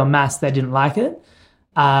decided en masse they didn't like it,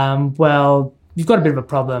 well, you've got a bit of a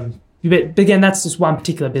problem. But again, that's just one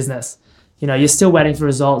particular business. You're still waiting for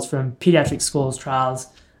results from pediatric schools trials,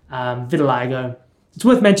 vitiligo. It's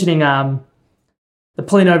worth mentioning the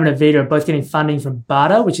PolyNovo and Avita are both getting funding from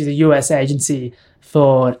BARDA, which is a US agency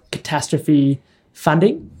for catastrophe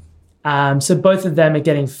funding. So both of them are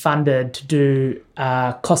getting funded to do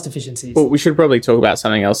cost efficiencies. Well, we should probably talk about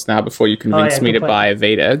something else now before you convince me to buy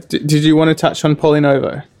Avita. Did you want to touch on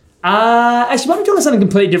PolyNovo? Actually, why don't we talk about something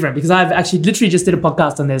completely different? Because I've actually literally just did a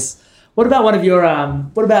podcast on this. What about one of your,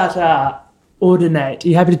 Audinate? Are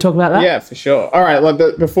you happy to talk about that? Yeah, for sure. All right,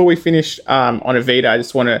 before we finish on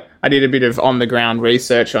Avita, I did a bit of on-the-ground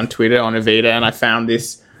research on Twitter on Avita, and I found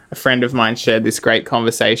this, a friend of mine shared this great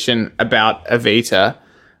conversation about Avita,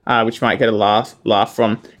 which might get a laugh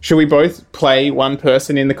from. Should we both play one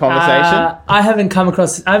person in the conversation? I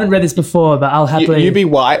haven't read this before, but I'll happily... You be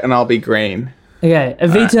white and I'll be green. Okay,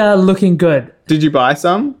 Avita looking good. Did you buy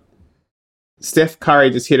some? Steph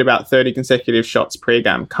Curry just hit about 30 consecutive shots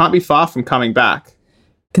pre-game. Can't be far from coming back.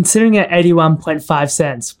 Considering at 81.5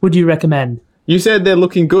 cents, would you recommend? You said they're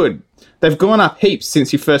looking good. They've gone up heaps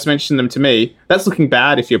since you first mentioned them to me. That's looking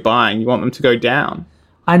bad if you're buying. You want them to go down.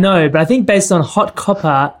 I know, but I think based on hot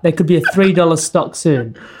copper, they could be a $3 stock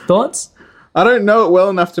soon. Thoughts? I don't know it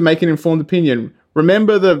well enough to make an informed opinion.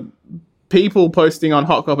 Remember, the people posting on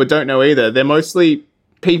hot copper don't know either. They're mostly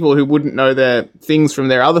people who wouldn't know their things from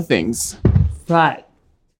their other things. Right.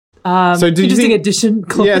 So did you think addition?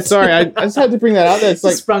 Yeah, sorry, I just had to bring that out there. It's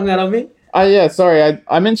like sprung that on me. Yeah, sorry,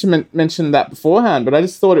 I mentioned that beforehand, but I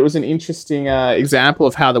just thought it was an interesting example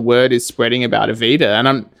of how the word is spreading about Avita,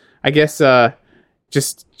 and I guess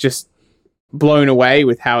just blown away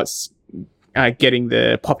with how it's getting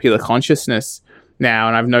the popular consciousness now.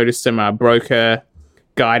 And I've noticed some broker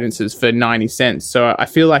guidances for 90 cents. So I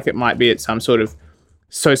feel like it might be at some sort of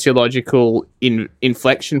sociological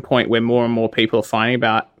inflection point where more and more people are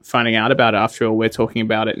finding out about it. After all, we're talking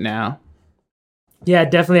about it now. Yeah,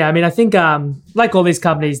 definitely. I mean, I think like all these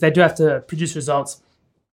companies, they do have to produce results.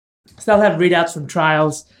 So they'll have readouts from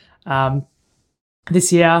trials.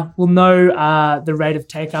 This year, we'll know the rate of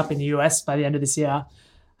take-up in the US by the end of this year.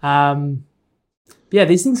 Yeah,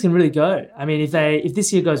 these things can really go. I mean, if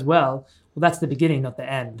this year goes well, that's the beginning, not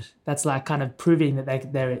the end. That's like kind of proving that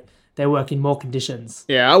they work in more conditions.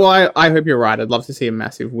 Yeah, well, I hope you're right. I'd love to see a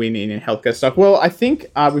massive win in healthcare stock. Well, I think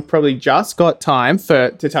we've probably just got time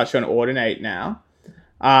to touch on Audinate now.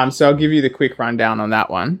 So I'll give you the quick rundown on that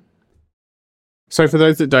one. So for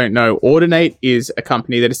those that don't know, Audinate is a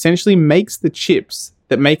company that essentially makes the chips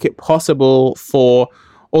that make it possible for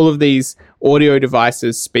all of these audio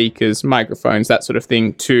devices, speakers, microphones, that sort of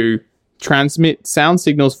thing, to transmit sound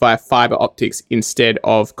signals via fiber optics instead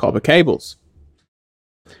of copper cables.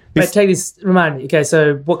 Remind me. Okay,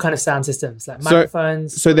 so what kind of sound systems? Like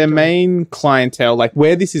microphones? So their main clientele, like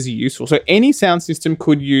where this is useful. So any sound system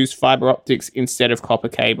could use fiber optics instead of copper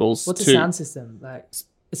cables. What's a sound system? Like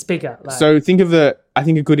a speaker? So think of I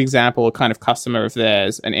think a good example, a kind of customer of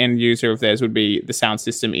theirs, an end user of theirs would be the sound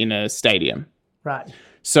system in a stadium. Right.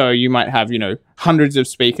 So you might have, hundreds of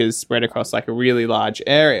speakers spread across like a really large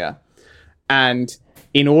area. And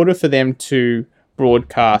in order for them to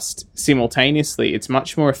broadcast simultaneously, it's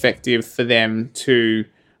much more effective for them to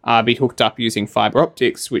be hooked up using fiber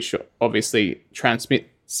optics, which obviously transmit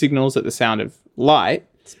signals at the sound of light.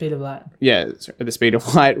 Speed of light. Yeah, at the speed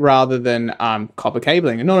of light, rather than copper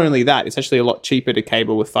cabling. And not only that, it's actually a lot cheaper to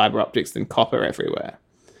cable with fiber optics than copper everywhere.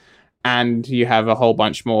 And you have a whole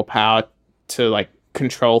bunch more power to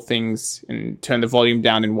control things and turn the volume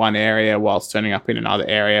down in one area whilst turning up in another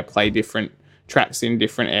area, play different tracks in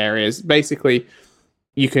different areas. Basically,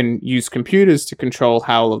 you can use computers to control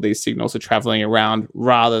how all of these signals are traveling around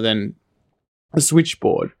rather than a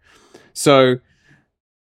switchboard. So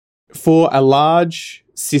for a large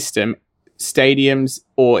system, stadiums,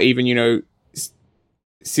 or even,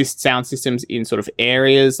 sound systems in sort of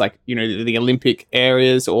areas like, the Olympic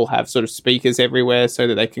areas all have sort of speakers everywhere so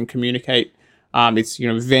that they can communicate. It's,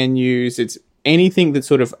 venues, it's anything that's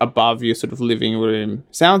sort of above your sort of living room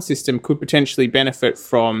sound system could potentially benefit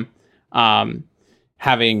from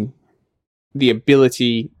having the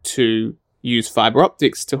ability to use fiber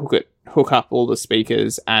optics to hook up all the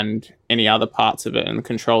speakers and any other parts of it and the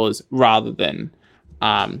controllers rather than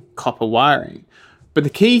copper wiring. But the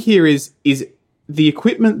key here is the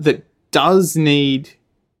equipment that does need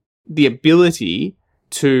the ability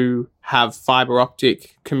to have fiber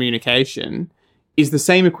optic communication is the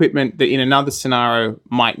same equipment that in another scenario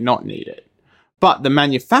might not need it. But the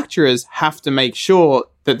manufacturers have to make sure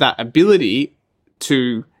that that ability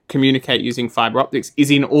to communicate using fiber optics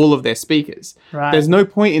is in all of their speakers. Right. There's no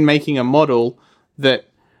point in making a model that,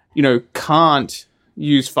 can't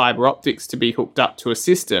use fiber optics to be hooked up to a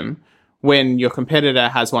system when your competitor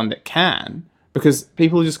has one that can, because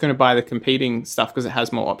people are just going to buy the competing stuff because it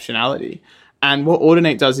has more optionality. And what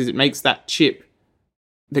Audinate does is it makes that chip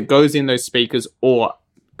that goes in those speakers or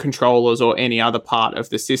controllers or any other part of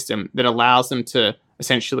the system that allows them to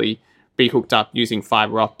essentially be hooked up using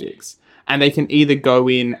fiber optics. And they can either go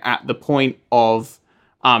in at the point of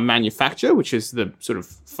manufacture, which is the sort of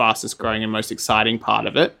fastest growing and most exciting part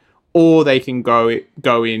of it, or they can go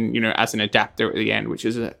in, as an adapter at the end, which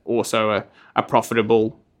is also a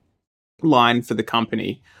profitable line for the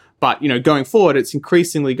company. But, going forward, it's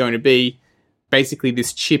increasingly going to be basically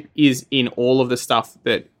this chip is in all of the stuff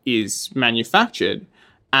that is manufactured.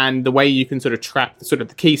 And the way you can sort of track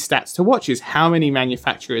the key stats to watch is how many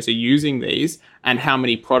manufacturers are using these and how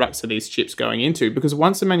many products are these chips going into. Because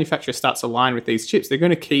once a manufacturer starts to align with these chips, they're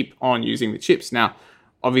going to keep on using the chips. Now,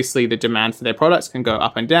 obviously, the demand for their products can go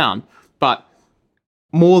up and down. But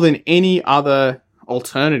more than any other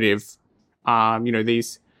alternative,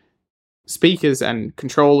 these speakers and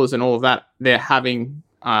controllers and all of that, they're having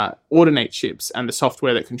Audinate chips, and the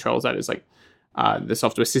software that controls that is the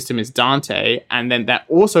software system is Dante, and then that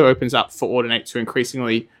also opens up for Audinate to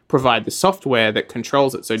increasingly provide the software that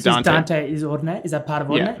controls it. So Dante is Audinate? Is that part of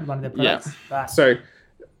Audinate? One of their products? Yeah. Right. So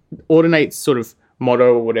Audinate's sort of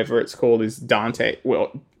motto or whatever it's called is Dante.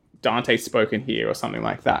 Well, Dante spoken here or something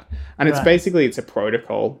like that. And it's basically, it's a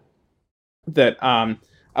protocol that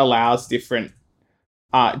allows different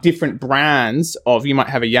brands of, you might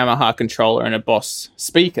have a Yamaha controller and a Boss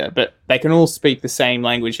speaker, but they can all speak the same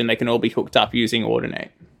language and they can all be hooked up using Audinate.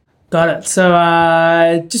 Got it.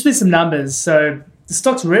 So just with some numbers. So the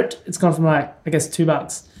stock's ripped. It's gone from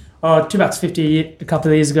 $2 or $2.50 a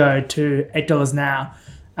couple of years ago to $8 now.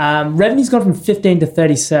 Revenue's gone from 15 to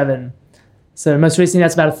 37. So most recently,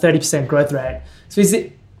 that's about a 30% growth rate. So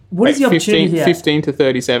what is the opportunity here? 15 to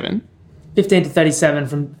 37? 15 to 37,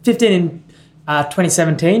 from 15 in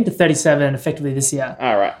 2017 to 37 effectively this year.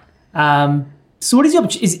 All right. So what is the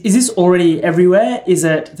opportunity? Is this already everywhere? Is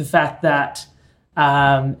it the fact that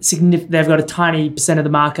they've got a tiny percent of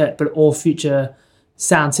the market, but all future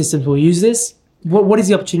sound systems will use this? What is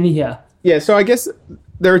the opportunity here? Yeah, so I guess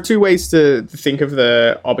there are two ways to think of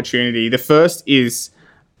the opportunity. The first is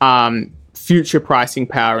future pricing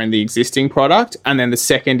power in the existing product, and then the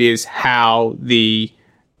second is how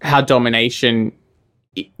domination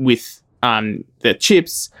with the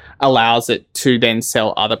chips allows it to then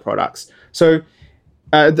sell other products. So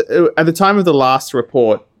at the time of the last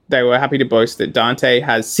report, they were happy to boast that Dante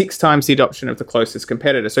has 6 times the adoption of the closest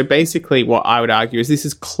competitor. So basically what I would argue is this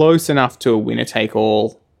is close enough to a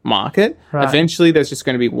winner-take-all market. Right. Eventually, there's just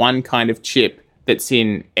going to be one kind of chip that's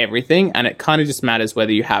in everything, and it kind of just matters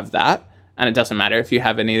whether you have that, and it doesn't matter if you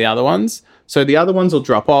have any of the other ones. So the other ones will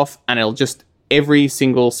drop off, and it'll just every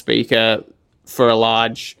single speaker for a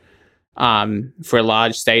large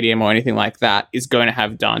stadium or anything like that is going to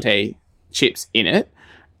have Dante chips in it.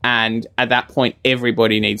 And at that point,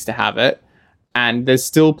 everybody needs to have it. And there's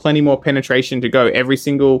still plenty more penetration to go. Every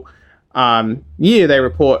single year, they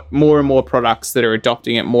report more and more products that are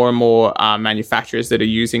adopting it, more and more manufacturers that are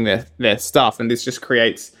using their stuff. And this just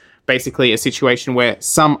creates basically a situation where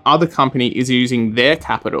some other company is using their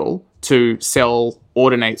capital to sell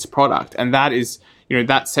Audinate's product. And that is,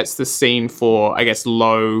 that sets the scene for, I guess,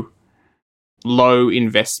 low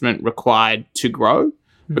investment required to grow.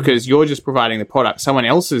 Because you're just providing the product. Someone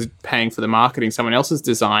else is paying for the marketing. Someone else is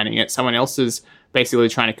designing it. Someone else is basically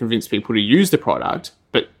trying to convince people to use the product,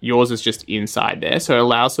 but yours is just inside there. So it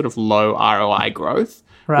allows sort of low ROI growth,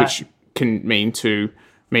 right, which can mean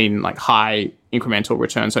like high incremental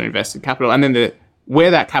returns on invested capital. And then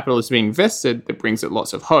where that capital is being invested, that brings it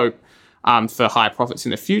lots of hope for high profits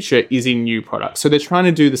in the future, is in new products. So they're trying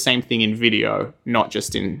to do the same thing in video, not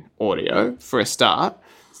just in audio for a start.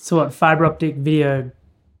 So what, fiber optic video?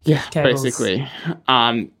 Yeah, cables. Basically.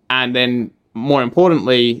 And then more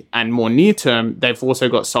importantly and more near term, they've also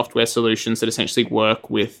got software solutions that essentially work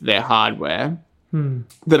with their hardware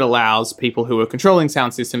that allows people who are controlling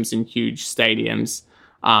sound systems in huge stadiums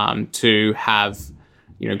to have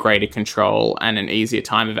greater control and an easier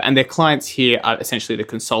time of it. And their clients here are essentially the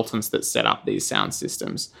consultants that set up these sound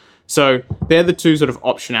systems. So they're the two sort of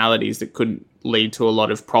optionalities that could lead to a lot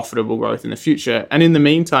of profitable growth in the future. And in the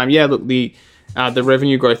meantime, the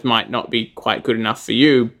revenue growth might not be quite good enough for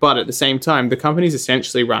you, but at the same time, the company's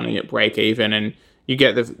essentially running at break even, and you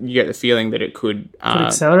get the feeling that it could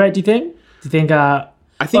accelerate. Do you think? I think.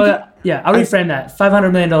 I'll reframe that.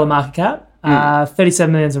 $500 million market cap,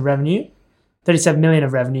 37 million of revenue. 37 million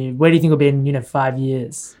of revenue. Where do you think it'll be in 5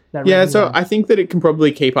 years? So I think that it can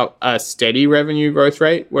probably keep up a steady revenue growth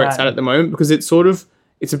rate where it's at the moment, because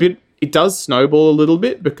it does snowball a little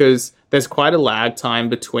bit, because there's quite a lag time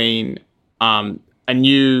between a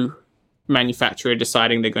new manufacturer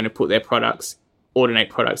deciding they're going to put their Audinate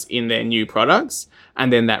products in their new products,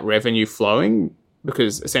 and then that revenue flowing,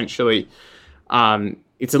 because essentially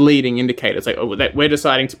it's a leading indicator. It's like, we're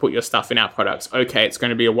deciding to put your stuff in our products. Okay, it's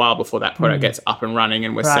going to be a while before that product gets up and running,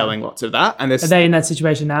 and we're selling lots of that. And are they in that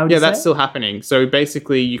situation now? That's still happening. So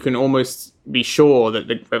basically, you can almost be sure that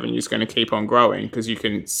the revenue is going to keep on growing, because you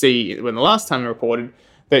can see when the last time I reported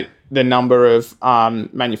that the number of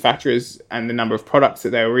manufacturers and the number of products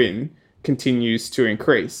that they were in continues to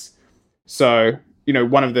increase. So,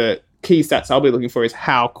 one of the key stats I'll be looking for is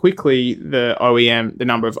how quickly the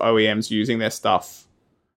number of OEMs using their stuff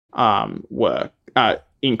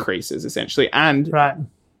increases, essentially. And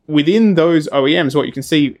within those OEMs, what you can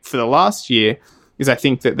see for the last year is, I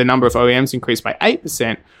think that the number of OEMs increased by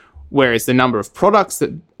 8%, whereas the number of products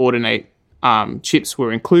that Audinate chips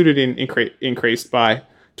were included in increased by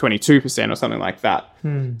 22% or something like that.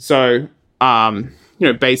 So,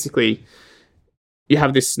 basically, you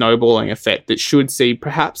have this snowballing effect that should see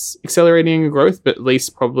perhaps accelerating growth, but at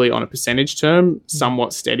least probably on a percentage term,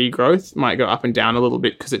 somewhat steady growth. Might go up and down a little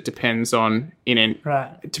bit, because it depends on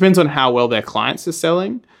it depends on how well their clients are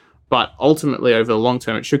selling. But ultimately, over the long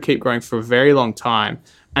term, it should keep growing for a very long time.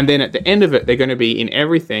 And then at the end of it, they're going to be in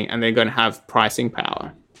everything, and they're going to have pricing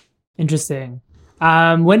power. Interesting.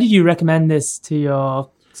 When did you recommend this to your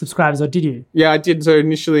subscribers, or did you? Yeah, I did. So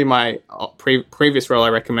initially, my previous role I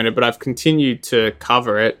recommended, but I've continued to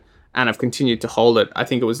cover it, and I've continued to hold it. I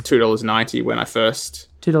think it was $2.90 when I first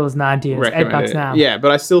 $2.90. It's $8 now. Yeah,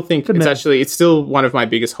 but I still think it's still one of my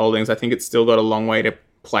biggest holdings. I think it's still got a long way to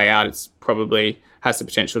play out. It's probably has the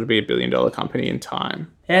potential to be $1 billion company in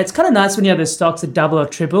time. Yeah, it's kind of nice when you have those stocks that double or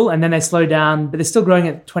triple, and then they slow down, but they're still growing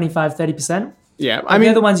at 25-30%. Yeah, I mean,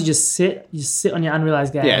 the other ones you sit on your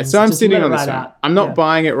unrealized gains. Yeah, so I'm sitting on this one. I'm not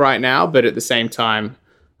buying it right now, but at the same time,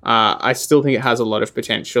 I still think it has a lot of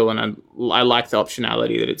potential, and I like the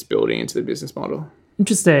optionality that it's building into the business model.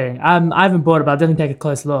 Interesting. I haven't bought it, but I'll definitely take a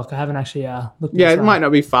close look. I haven't actually looked. Yeah, it might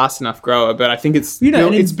not be fast enough grower, but I think it's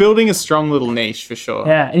it's building a strong little niche for sure.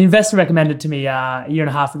 Yeah, an investor recommended to me a year and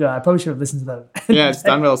a half ago. I probably should have listened to them. Yeah, it's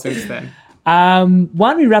done well since then. Why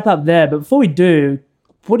don't we wrap up there? But before we do,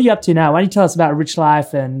 what are you up to now? Why don't you tell us about Rich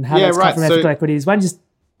Life and how that's come from Ethical Equities? Why don't you just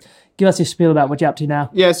give us your spiel about what you're up to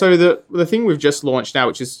now? Yeah, so the thing we've just launched now,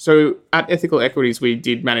 which is, so at Ethical Equities, we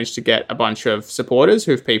did manage to get a bunch of supporters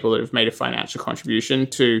people that have made a financial contribution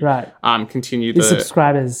to continue the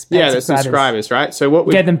subscribers. The subscribers, right? So what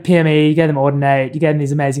we gave them PME, you gave them Audinate, you gave them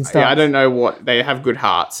these amazing stuff. Yeah, I don't know what, they have good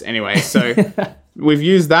hearts anyway. So we've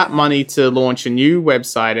used that money to launch a new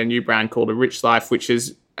website, a new brand called A Rich Life, which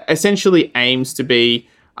is essentially aims to be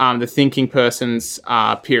the thinking person's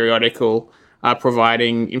periodical,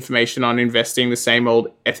 providing information on investing. The same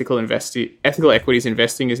old ethical equities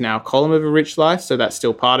investing is now a column of A Rich Life, so that's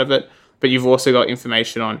still part of it. But you've also got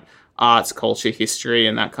information on arts, culture, history,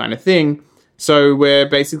 and that kind of thing. So we're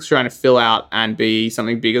basically trying to fill out and be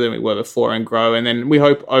something bigger than we were before and grow. And then we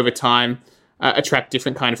hope over time attract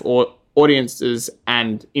different kind of audiences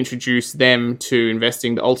and introduce them to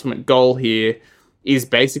investing. The ultimate goal here is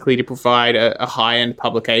basically to provide a high-end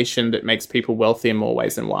publication that makes people wealthy in more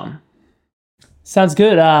ways than one. Sounds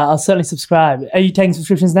good. I'll certainly subscribe. Are you taking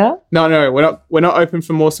subscriptions now? No, we're not open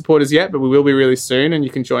for more supporters yet, but we will be really soon, and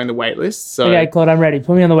you can join the wait list. So okay, Claude, I'm ready.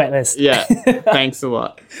 Put me on the wait list. Yeah, thanks a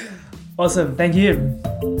lot. Awesome. Thank you.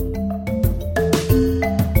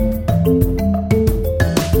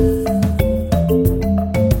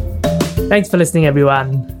 Thanks for listening,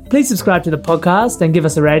 everyone. Please subscribe to the podcast and give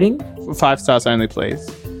us a rating. 5 stars only, please.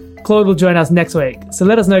 Claude will join us next week, so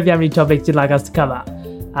let us know if you have any topics you'd like us to cover.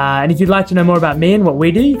 And if you'd like to know more about me and what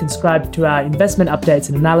we do, you can subscribe to our investment updates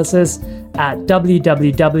and analysis at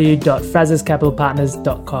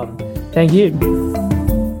www.frazerscapitalpartners.com. Thank you.